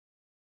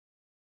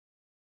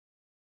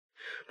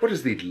What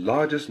is the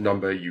largest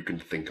number you can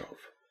think of?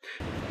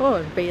 Oh,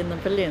 it'd be in the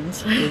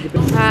billions.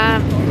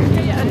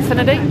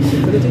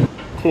 Infinity.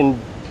 10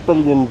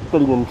 billion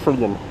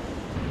trillion.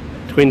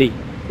 20.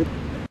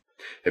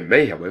 It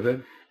may,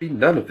 however, be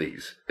none of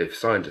these, if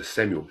scientist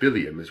Samuel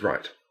Ballium is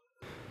right.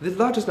 The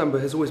largest number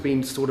has always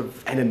been sort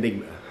of an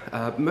enigma.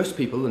 Most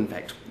people, in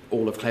fact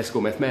all of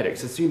classical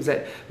mathematics, assumes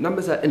that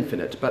numbers are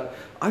infinite, but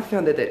I've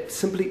found that that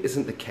simply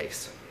isn't the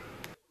case.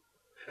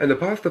 And the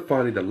path to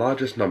finding the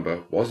largest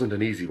number wasn't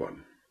an easy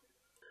one.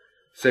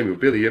 Samuel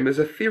Ballium is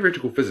a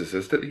theoretical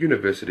physicist at the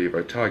University of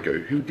Otago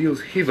who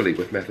deals heavily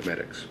with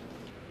mathematics.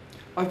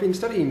 I've been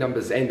studying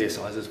numbers and their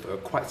sizes for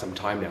quite some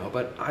time now,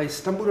 but I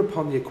stumbled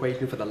upon the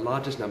equation for the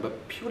largest number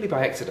purely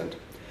by accident.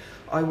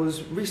 I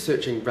was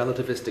researching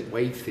relativistic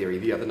wave theory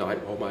the other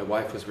night while my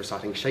wife was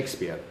reciting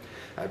Shakespeare.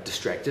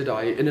 Distracted,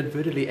 I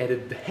inadvertently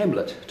added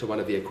Hamlet to one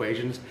of the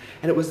equations,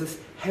 and it was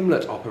this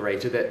Hamlet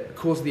operator that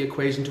caused the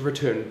equation to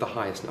return the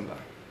highest number.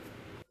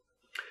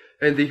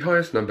 And the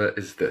highest number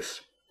is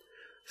this: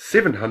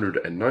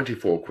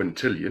 794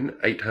 quintillion,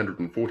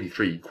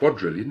 843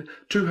 quadrillion,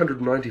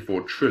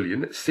 294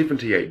 trillion,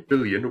 78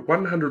 billion,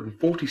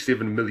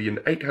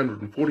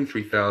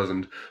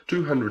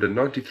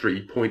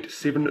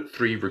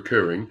 147,843,293.73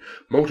 recurring,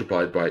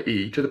 multiplied by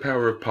e to the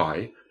power of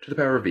pi, to the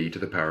power of e to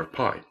the power of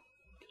pi.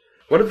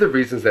 One of the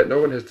reasons that no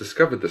one has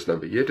discovered this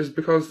number yet is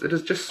because it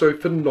is just so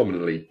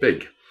phenomenally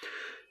big.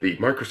 The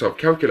Microsoft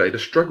calculator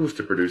struggles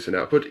to produce an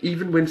output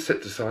even when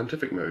set to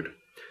scientific mode.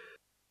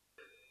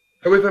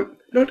 However,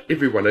 not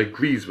everyone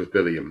agrees with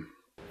Ballium.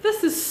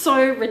 This is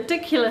so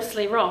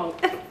ridiculously wrong.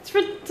 It's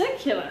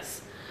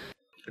ridiculous.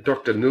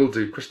 Dr.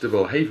 Nildu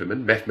Christabel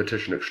Haverman,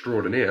 mathematician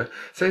extraordinaire,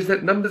 says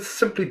that numbers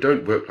simply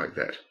don't work like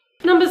that.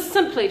 Numbers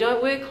simply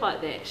don't work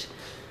like that.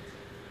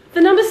 The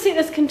number set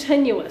is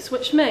continuous,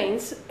 which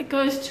means it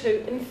goes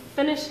to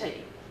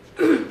infinity.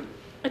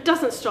 It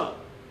doesn't stop.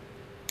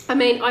 I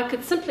mean, I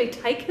could simply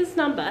take his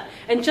number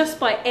and just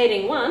by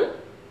adding 1,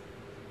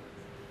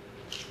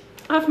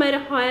 I've made a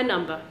higher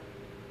number.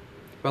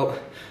 Well,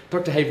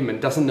 Dr. Haverman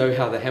doesn't know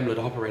how the Hamlet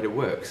operator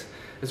works.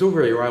 It's all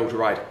very well to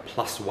write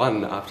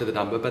 +1 after the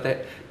number, but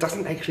that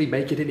doesn't actually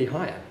make it any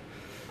higher.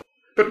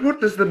 But what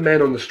does the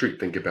man on the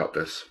street think about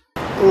this?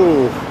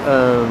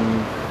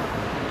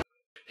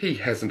 He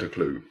hasn't a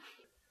clue.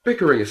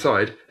 Bickering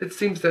aside, it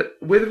seems that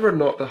whether or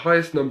not the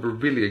highest number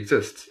really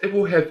exists, it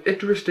will have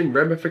interesting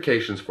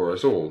ramifications for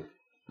us all.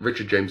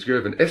 Richard James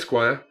Gervin,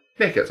 Esquire,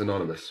 Mac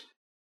Anonymous.